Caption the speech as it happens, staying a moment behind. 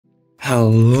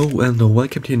Hello and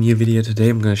welcome to a new video. Today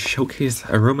I'm going to showcase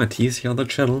Aromatisse here on the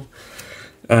channel.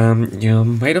 You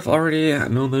might have already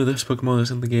known that this Pokemon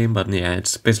is in the game, but yeah,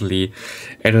 it's basically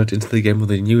added into the game with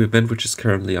a new event which is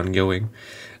currently ongoing.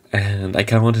 And I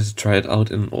kind of wanted to try it out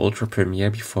in Ultra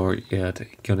Premiere before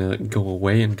it gonna go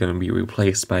away and gonna be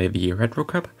replaced by the Retro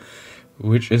Cup,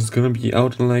 which is gonna be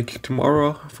out in like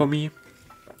tomorrow for me.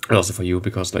 And also for you,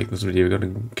 because like this video is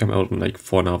gonna come out in like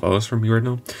 4.5 hours from me right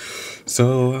now.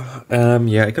 So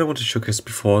yeah, I kinda want to showcase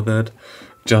before that,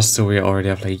 just so we already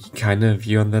have like kind of a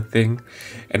view on that thing.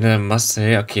 And I must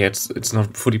say, okay, it's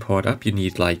not fully powered up. You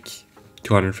need like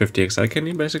 250 XL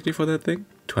candy basically for that thing.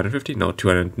 250? No,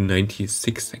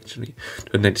 296 actually.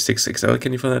 296 XL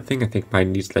candy for that thing. I think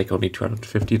mine needs like only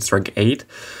 250. It's rank 8,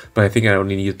 but I think I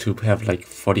only need to have like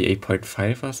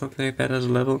 48.5 or something like that as a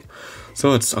level.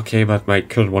 So it's okay, but my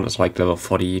current one is like level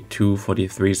 42,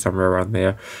 43, somewhere around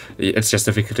there. It's just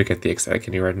difficult to get the XL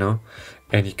candy right now,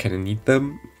 and you kind of need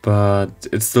them, but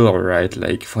it's still alright.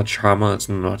 Like for Charmer, it's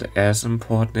not as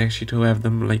important actually to have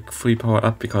them like fully powered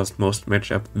up, because most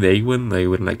matchup they win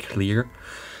like clear.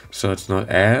 So it's not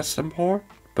as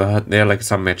important, but there are like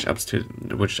some matchups to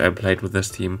which I played with this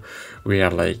team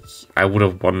where like I would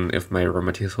have won if my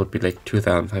Aromatisse would be like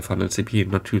 2500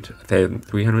 CP, not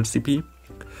 2300 CP.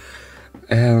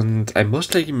 And I'm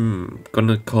most likely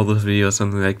gonna call this video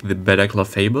something like the better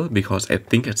Clefable, because I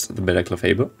think it's the better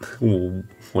Clefable.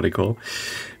 What I call.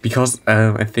 Because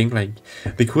I think like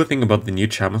the cool thing about the new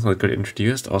charmers that got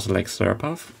introduced, also like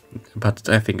surpass, but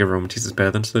I think Aromatisse is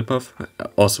better than surpass,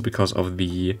 also because of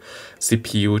the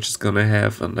CPU which is gonna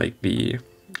have and like the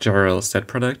general set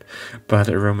product. But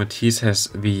Aromatisse has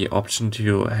the option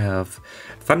to have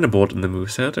Thunderbolt in the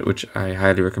moveset, which I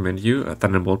highly recommend you.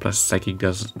 Thunderbolt plus Psychic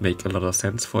does make a lot of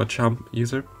sense for a charm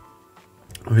user,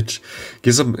 which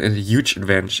gives them a huge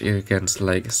advantage against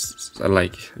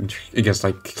Clefable,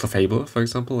 for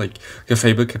example. Like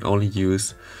Clefable can only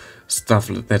use stuff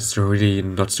that's really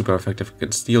not super effective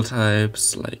against steel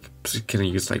types, like can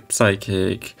use like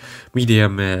Psychic, Meteor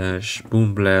Mash,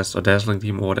 Moonblast, or Dazzling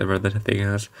Beam, or whatever that thing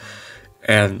has.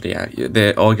 And yeah,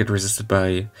 they all get resisted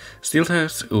by steel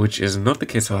types, which is not the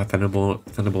case for Thunderbolt.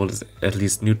 Thunderbolt is at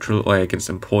least neutral, or against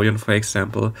Empoleon, for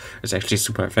example, is actually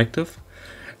super effective.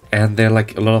 And there are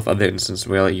like a lot of other instances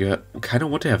where you kind of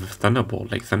want to have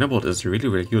Thunderbolt. Like Thunderbolt is really,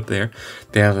 really good there.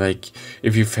 They're like,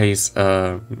 if you face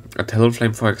a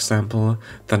Talonflame, for example,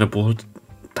 Thunderbolt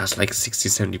does like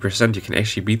 60-70%. You can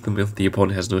actually beat them if the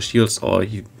opponent has no shields, or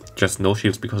he just no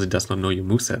shields because he does not know your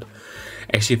moveset.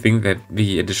 I actually think that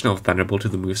the addition of Thunderbolt to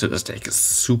the moveset is like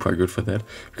super good for that,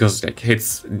 because like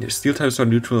hits steel types are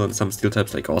neutral, and some steel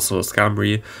types like also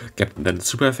Skarmory get then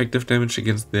super effective damage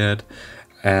against that.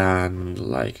 And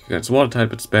like against water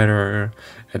type it's better,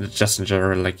 and it's just in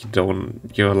general like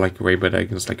you're like way better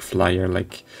against like Flyer,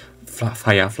 like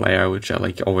Fire Flyer, which are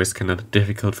like always kind of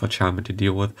difficult for Charmer to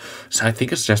deal with. So I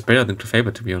think it's just better than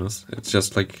Clefable, to be honest. It's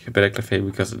just like a better Clefable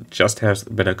because it just has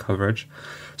better coverage.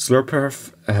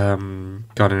 Slurperf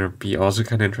gonna be also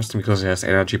kind of interesting because it has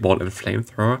Energy Ball and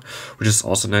Flamethrower, which is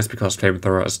also nice because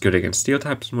Flamethrower is good against steel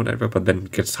types and whatever, but then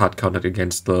gets hard countered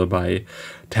against by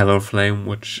Talonflame,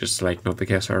 which is like not the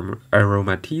case for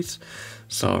Aromatisse.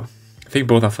 So I think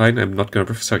both are fine. I'm not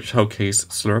gonna showcase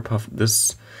Slurpuff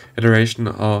this iteration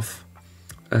of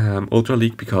Ultra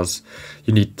League, because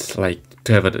you need like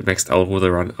to have it maxed out with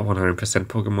around 100%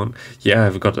 Pokemon. Yeah,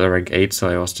 I've got a rank 8, so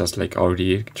I was just like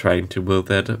already trying to build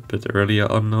that a bit earlier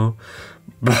on now.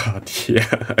 But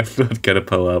yeah, I'm not gonna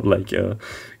power up like a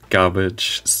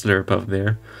garbage Slurpuff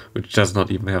there, which does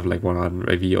not even have like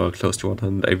 100 IV or close to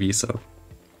 100 IV, so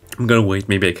I'm gonna wait.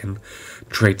 Maybe I can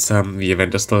trade some. The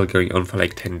event is still going on for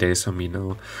like 10 days for me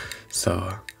now,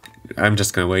 so I'm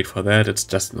just gonna wait for that. It's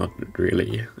just not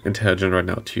really intelligent right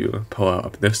now to power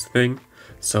up this thing,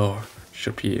 so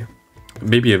should be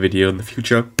maybe a video in the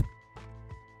future.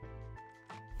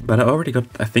 But I already got,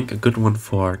 I think, a good one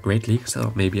for Great League,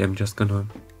 so maybe I'm just gonna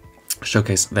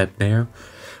showcase that there.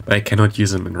 But I cannot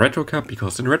use them in Retro Cup,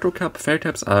 because in Retro Cup Fairy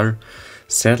types are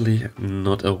sadly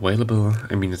not available.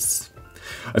 I mean, it's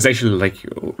actually like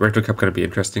Retro Cup gonna be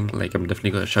interesting. Like I'm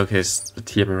definitely gonna showcase the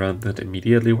team around that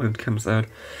immediately when it comes out.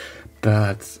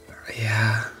 But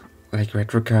yeah, like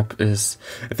Retro Cup is,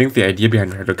 I think the idea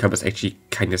behind Retro Cup is actually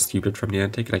kind of stupid from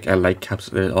Niantic. Like I like cups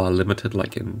that are limited,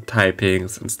 like in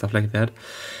typings and stuff like that,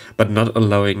 but not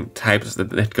allowing types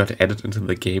that got added into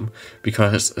the game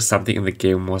because something in the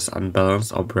game was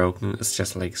unbalanced or broken is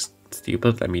just like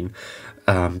stupid. I mean,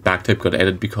 Dark type got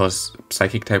added because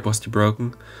Psychic type was too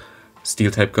broken.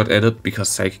 Steel type got added because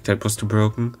Psychic type was too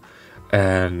broken,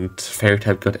 and Fairy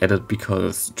type got added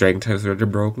because Dragon types were too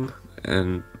broken.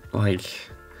 And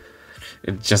like,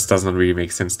 it just doesn't really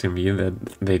make sense to me that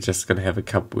they just gonna have a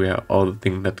cup where all the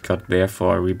thing that got there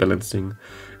for rebalancing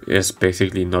is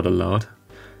basically not allowed.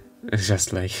 It's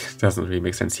just like, doesn't really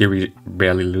make sense. Here we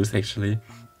barely lose actually.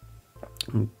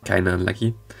 Kinda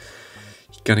unlucky.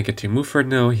 Gonna get to move right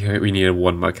now. Here we need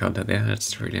one more counter there.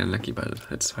 That's really unlucky, but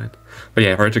it's fine. But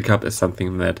yeah, Hurricane Cup is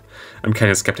something that I'm kind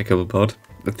of skeptical about.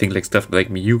 I think like stuff like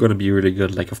Mew gonna be really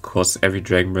good. Like of course every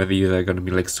Dragon Breath user are gonna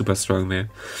be like super strong there.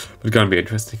 But it's gonna be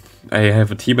interesting. I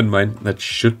have a team in mind that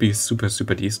should be super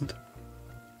decent.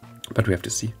 But we have to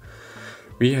see.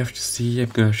 We have to see. I'm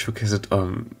gonna showcase it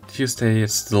on Tuesday.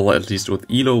 It's still at least with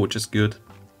Elo, which is good.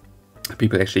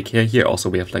 People actually care here. Also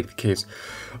we have like the case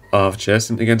of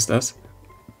Jason against us,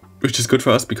 which is good for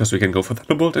us because we can go for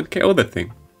Thunderbolt and KO that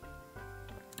thing.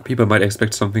 People might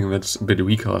expect something that's a bit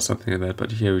weaker or something like that,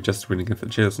 but here we're just winning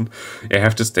against Jason. I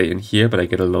have to stay in here, but I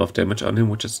get a lot of damage on him,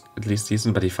 which is at least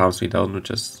decent, but he farms me down, which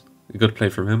is a good play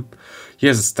from him. He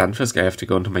has a Stunfisk. I have to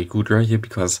go into my Goodra here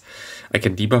because I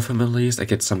can debuff him at least. I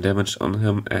get some damage on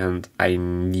him, and I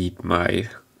need my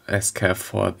SCAF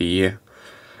for the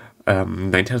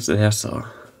 9-tails there, so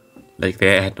like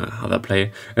there I had no other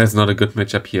play. And it's not a good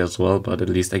matchup here as well, but at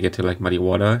least I get to like Muddy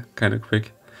Water kind of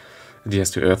quick. And he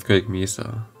has to Earthquake me,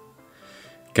 so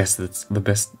guess that's the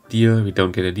best deal. We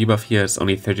don't get a debuff here. It's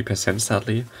only 30%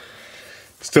 sadly.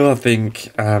 Still I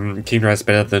think Kingdra is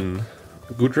better than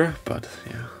Goodra, but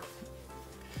yeah,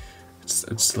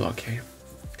 it's still okay.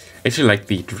 I actually like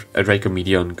the Draco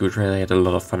Media on Goodra. I had a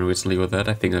lot of fun recently with that.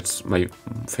 I think that's my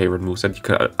favorite moveset. You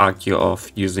could argue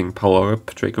of using Power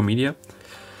Up Draco Media.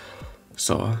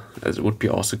 So it would be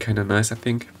also kind of nice, I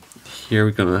think. Here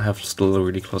we're gonna have still a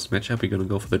really close matchup. We're gonna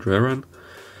go for the Dragon.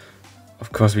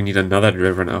 Of course, we need another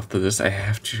Dragon after this. I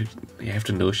have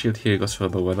to no shield here. He goes for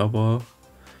the Weather Ball.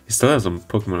 He still has some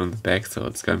Pokemon on the back, so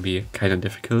it's gonna be kind of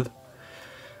difficult.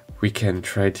 We can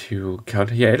try to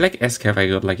counter here. I like SCAF. I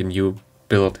got like a new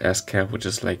build SCAF, which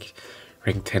is like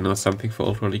rank 10 or something for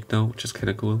Ultra League now, which is kind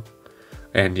of cool.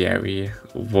 And yeah, we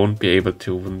won't be able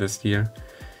to win this year.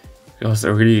 It was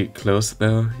really close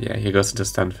though. Yeah, he goes into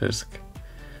Stunfisk.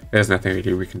 There's nothing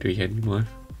really we can do here anymore.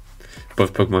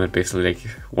 Both Pokemon had basically like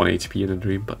 1 HP in a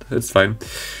dream, but it's fine.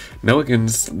 Now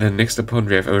against the next opponent,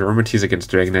 we have Aromatisse against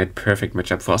Dragonite. Perfect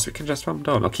matchup for us. We can just farm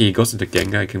down. Okay, he goes into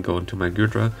Gengar. I can go into my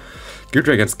Goodra.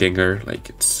 Goodra against Gengar, like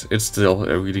it's still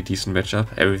a really decent matchup.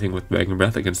 Everything with Dragon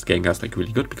Breath against Gengar is like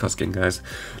really good because Gengar has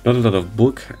not a lot of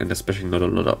bulk and especially not a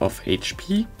lot of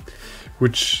HP,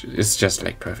 which is just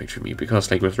like perfect for me because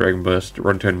like with Dragon Burst,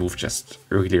 one turn move just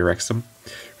really wrecks him.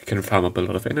 We can farm up a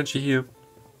lot of energy here.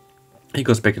 He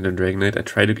goes back into Dragonite. I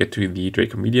try to get to the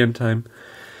Draco Media in time,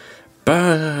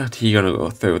 but he's gonna go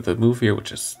through the move here,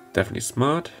 which is definitely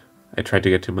smart. I tried to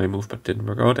get to my move, but didn't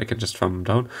work out. I can just farm him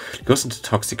down. He goes into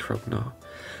Toxicroak now.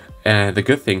 And the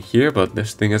good thing here about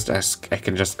this thing is I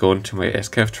can just go into my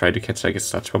SCAF, try to catch like a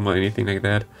Sludge Bomb or anything like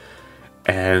that.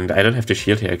 And I don't have to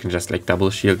shield here. I can just like double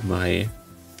shield my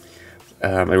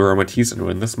Aromatisse and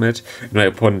win this match. And my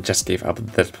opponent just gave up at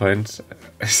that point.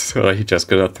 So he just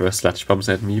gonna throw Sludge Bombs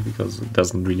at me because it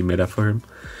doesn't really matter for him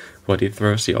what he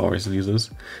throws. He always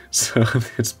loses. So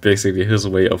it's basically his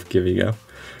way of giving up.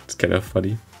 It's kind of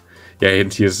funny. Yeah,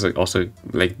 and he's also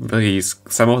like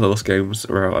some of those games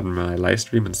were on my live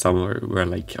stream and some were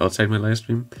like outside my live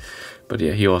stream. But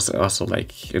yeah, he was also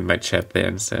like in my chat there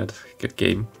and said good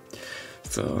game.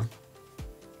 So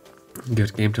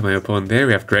good game to my opponent there.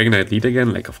 We have Dragonite lead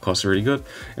again, like of course really good.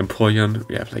 Empoleon,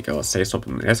 we have like our Save Stop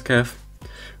and SCAF.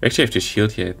 We actually have to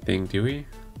shield here, I think, do we?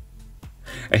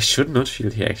 I should not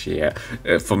shield here actually,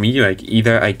 yeah. For me, like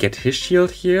either I get his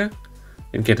shield here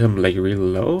and get him like really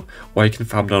low, or I can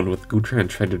farm down with Goodra and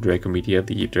try to Draco Media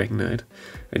the Dragonite.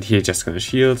 And here just gonna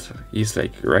shield. He's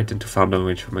like right into farm down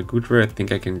range for my Goodra. I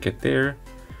think I can get there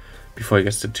before he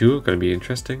gets to 2. Gonna be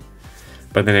interesting.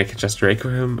 But then I can just Draco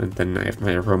him, and then I have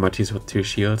my Aromatisse with 2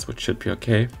 shields, which should be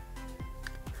okay.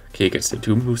 Okay, he gets the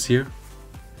 2 moves here.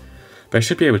 But I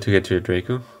should be able to get to the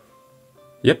Draco.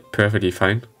 Yep, perfectly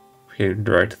fine. We can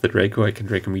right to the Draco. I can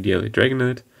Draco Media the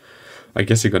Dragonite. I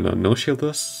guess you're gonna no-shield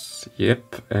this.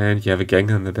 Yep, and you have a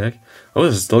Gengar in the back. Oh,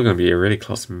 this is still gonna be a really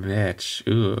close match.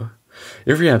 Ooh.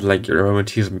 If we had like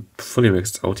Aromatisse fully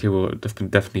mixed out here, would have been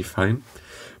definitely fine.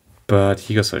 But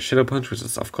he goes for a Shadow Punch, which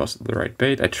is of course the right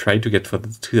bait. I tried to get to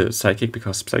the Psychic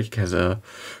because Psychic has a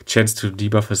chance to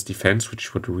debuff his defense,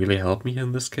 which would really help me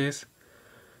in this case.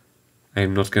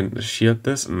 I'm not gonna shield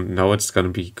this, and now it's gonna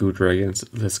be Goodra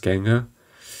against this Gengar.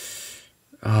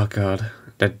 Oh god,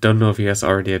 I don't know if he has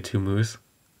already had 2 moves.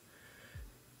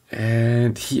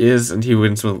 And he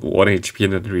wins with 1 HP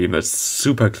in the dream. That's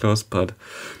super close, but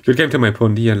good game to my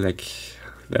opponent here, like,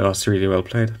 that was really well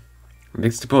played.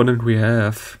 Next opponent we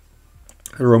have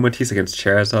Aromatisse against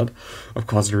Charizard. Of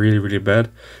course, really, really bad.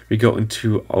 We go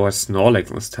into our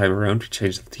Snorlax this time around. We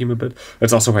change the team a bit.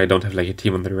 That's also why I don't have like a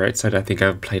team on the right side. I think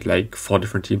I've played like 4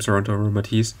 different teams around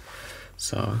Aromatisse.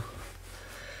 So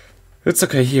it's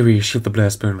okay. Here we shield the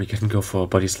Blast Burn. We can go for a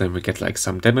Body Slam. We get like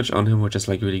some damage on him, which is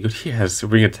like really good. He has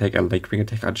Wing Attack. I like Wing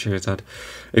Attack on Charizard.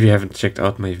 If you haven't checked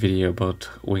out my video about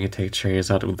Wing Attack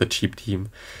Charizard with the cheap team,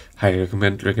 highly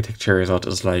recommend. Wing Attack Charizard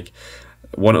is like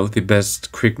one of the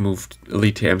best quick move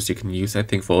elite TMs you can use, I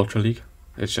think, for Ultra League.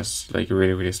 It's just like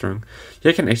really, really strong.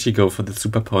 Yeah, I can actually go for the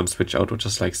Super Power and switch out, which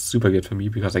is like super good for me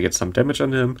because I get some damage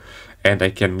on him and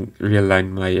I can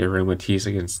realign my Aromatisse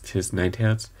against his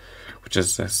Ninetales, which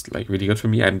is just like really good for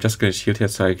me. I'm just gonna shield here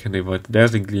so I can avoid the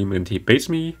Dazzling Gleam and he baits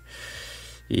me.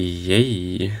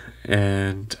 Yay.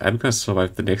 And I'm gonna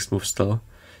survive the next move still.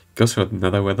 Goes for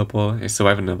another Weather Ball. I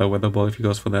survive another Weather Ball if he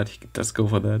goes for that. He does go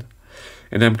for that.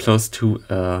 And I'm close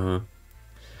to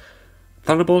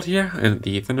Thunderbolt here, and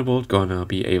the Thunderbolt gonna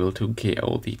be able to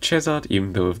KO the Charizard,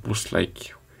 even though it was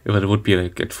like, if it would be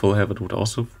like at full health, it would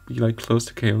also be like close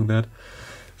to KOing that.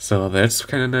 So that's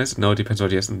kind of nice. Now it depends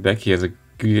what he has in the back. He has a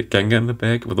Gengar in the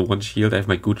back with a 1 shield. I have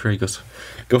my Goodra. He goes,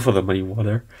 go for the Muddy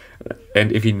Water.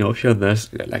 And if he no-shield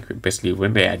this, like basically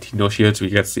win. Yeah, he no-shields, we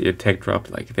get the attack drop.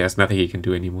 Like there's nothing he can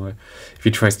do anymore. If he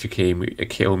tries to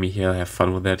KO me here, have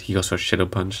fun with that. He goes for Shadow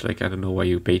Punch. Like I don't know why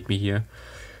you bait me here.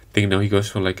 I think now he goes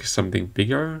for like something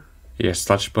bigger. He has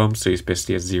Sludge Bomb, so he's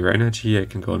basically at 0 energy. I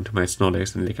can go into my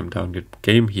Snorlax and lick him down. Good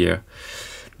game here.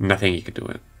 Nothing he can do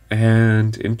it.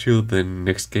 And into the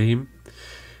next game,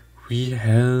 we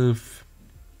have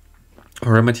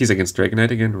Aromatisse against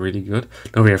Dragonite again, really good.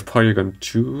 Now we have Porygon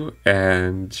 2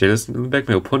 and Jellicent in the back.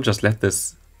 My opponent just let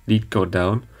this lead go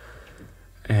down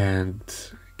and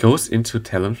goes into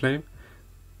Talonflame.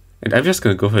 And I'm just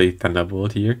gonna go for the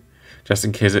Thunderbolt here, just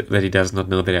in case that he does not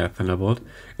know that I have Thunderbolt.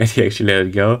 And he actually let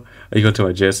it go. I go to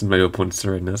my Jellicent, my opponent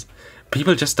surrenders.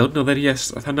 People just don't know that he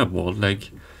has a Thunderbolt.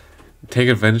 Like, take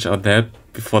advantage of that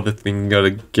before the thing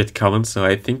gonna get common. So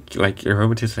I think like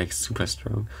Aromatisse is like super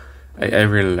strong. I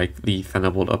really like the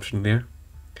Thunderbolt option there.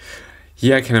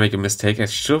 Here I make a mistake. I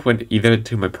should have went either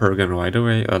into my Porygon right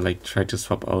away or like try to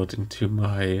swap out into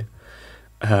my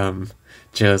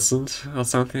Jellicent or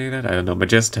something like that. I don't know. My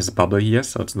Jellicent has a Bubble here,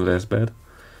 so it's not as bad.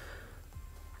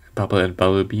 Bubble and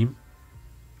Bubble Beam.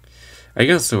 I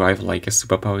can survive like a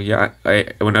superpower. Yeah,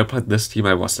 when I played this team,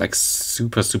 I was like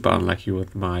super unlucky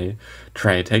with my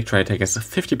Tri-Attack. Tri-Attack has a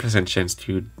 50% chance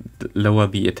to lower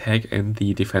the attack and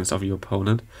the defense of your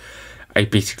opponent. I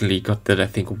basically got that, I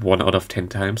think, 1 out of 10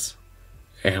 times.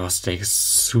 It was like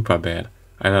super bad.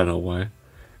 I don't know why.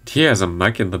 Here has a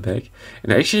Mug in the back,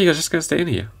 and actually you're just gonna stay in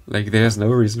here. Like there's no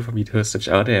reason for me to switch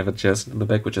out. I have a Jellicent in the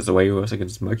back, which is way worse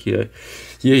against Mug here.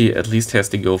 Here he at least has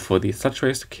to go for the Sludge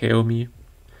Race to KO me.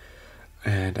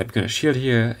 And I'm gonna shield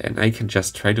here, and I can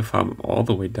just try to farm him all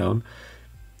the way down.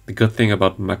 The good thing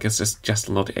about Mug is it's just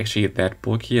not actually that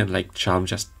bulky, and like Charm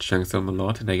just chunks them a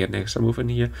lot, and I get an extra move in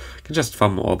here. I can just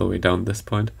farm him all the way down this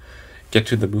point. Get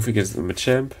to the move against the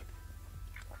Machamp.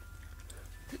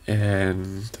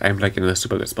 And I'm like in a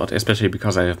super good spot, especially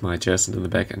because I have my Jellicent in the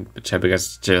back, and Machamp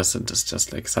against Jellicent is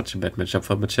just like such a bad matchup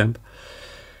for Machamp.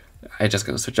 I just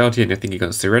gonna switch out here, and I think he's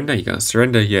gonna surrender. He's gonna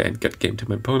surrender here and get game to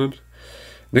my opponent.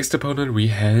 Next opponent we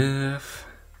have...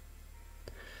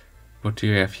 What do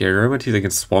you have here? Aromatisse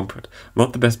against Swampert.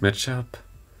 Not the best matchup.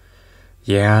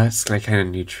 Yeah, it's like kind of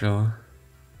neutral.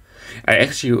 I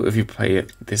actually, if you play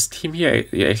this team here,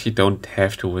 you actually don't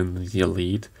have to win the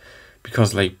lead.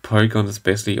 Because like Porygon is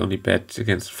basically only bad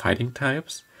against fighting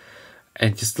types.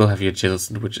 And you still have your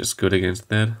Jellicent, which is good against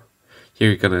that. Here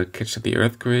you're gonna catch the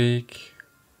Earthquake.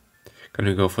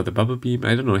 Gonna go for the Bubble Beam.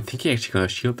 I don't know, I think he actually gonna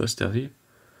shield this, does he?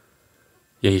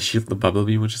 Yeah, he shields the Bubble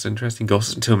Beam, which is interesting.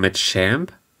 Goes into a Machamp?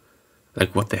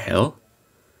 Like, what the hell?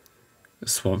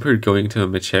 Swampert going to a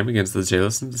Machamp against the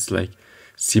Jellicent is like,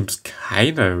 seems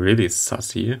kinda really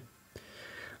sussy. I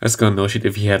was gonna know shit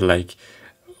if he had like,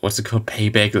 what's it called,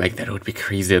 Payback, like that would be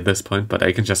crazy at this point, but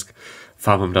I can just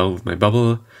farm him down with my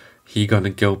Bubble. He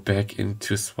gonna go back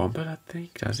into Swampert, I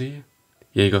think, does he?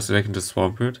 Yeah, he goes back into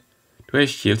Swampert. Do I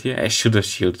shield here? I should have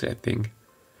shielded, I think.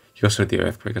 He goes for the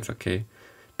Earthquake, it's okay.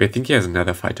 But I think he has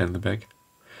another fighter in the back.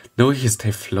 No, he has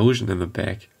Typhlosion in the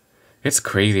back. It's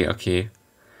crazy, okay.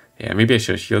 Yeah, maybe I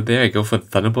should shield there. I go for the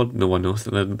Thunderbolt, no one knows.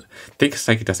 And then I think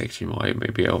Psychic does actually more.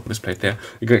 Maybe I misplayed there.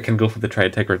 I can go for the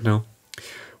Tri-Attack right now,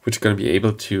 which is going to be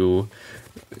able to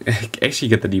actually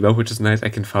get the debuff, which is nice. I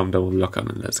can farm double lock on,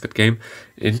 and that's a good game.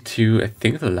 Into, I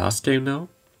think, the last game now.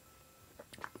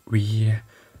 We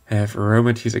have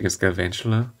Aromatisse against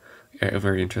Galvantula. a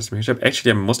very interesting matchup.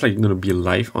 Actually, I'm most likely going to be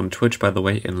live on Twitch, by the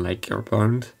way, in like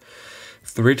around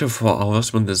 3 to 4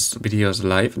 hours when this video is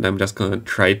live, and I'm just going to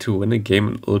try to win a game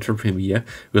in Ultra Premier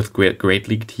with Great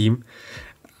League team.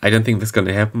 I don't think that's going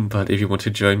to happen, but if you want to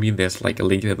join me, there's like a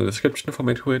link in the description for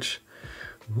my Twitch.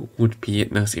 Would be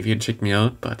nice if you check me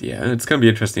out, but yeah, it's gonna be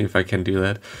interesting if I can do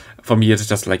that. For me, it's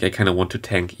just like I kind of want to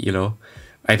tank elo.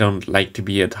 I don't like to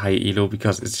be at high elo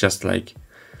because it's just like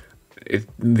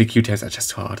the Q times are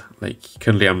just too hard. Like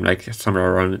currently I'm like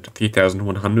somewhere around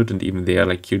 3100, and even there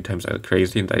like Q times are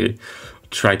crazy, and I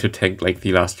tried to tank like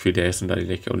the last few days and I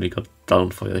like only got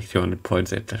down for like 200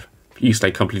 points. I used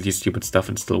like completely stupid stuff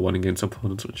and still won against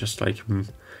opponents, which is just like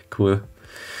cool.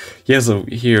 Yeah, so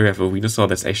here we have a Venusaur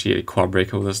that's actually a core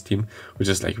breaker with this team, which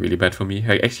is like really bad for me.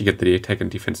 I actually get the attack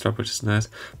and defense drop, which is nice,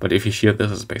 but if you shield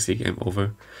this, it's basically game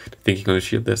over. I think you're gonna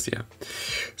shield this, yeah.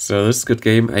 So this is a good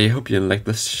game. I hope you like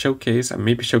this showcase. I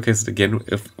maybe showcase it again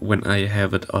when I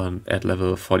have it on at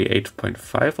level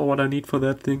 48.5 or what I need for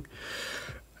that thing.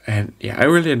 And yeah, I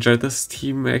really enjoyed this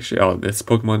team actually, or this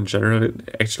Pokemon in general,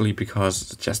 actually,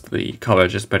 because just the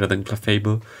coverage is better than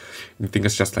Clefable. I think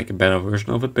it's just like a better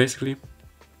version of it, basically.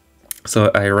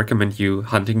 So I recommend you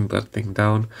hunting that thing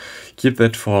down. Keep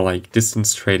that for like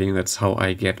distance trading. That's how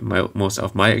I get most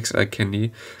of my XL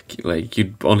candy. Like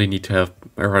you only need to have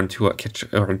catch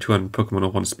around 200 Pokemon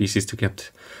of one species to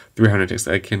get 300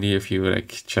 XL candy if you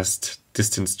like just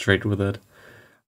distance trade with it.